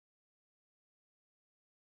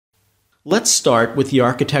Let's start with the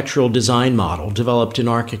architectural design model developed in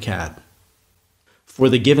ArchiCAD. For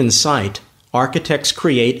the given site, architects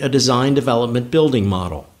create a design development building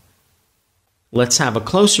model. Let's have a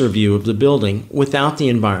closer view of the building without the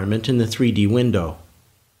environment in the 3D window.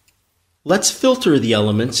 Let's filter the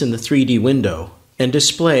elements in the 3D window and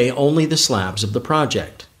display only the slabs of the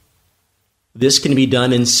project. This can be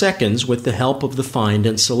done in seconds with the help of the Find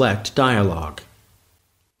and Select dialog.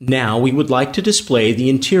 Now we would like to display the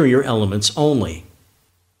interior elements only.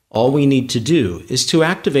 All we need to do is to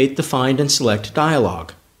activate the Find and Select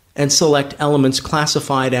dialog and select elements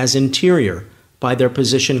classified as interior by their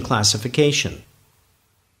position classification.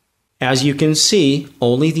 As you can see,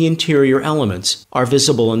 only the interior elements are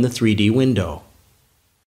visible in the 3D window.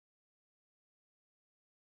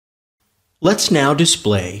 Let's now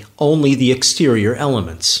display only the exterior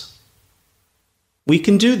elements. We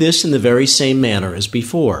can do this in the very same manner as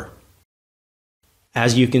before.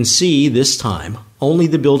 As you can see, this time, only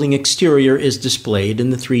the building exterior is displayed in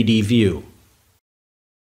the 3D view.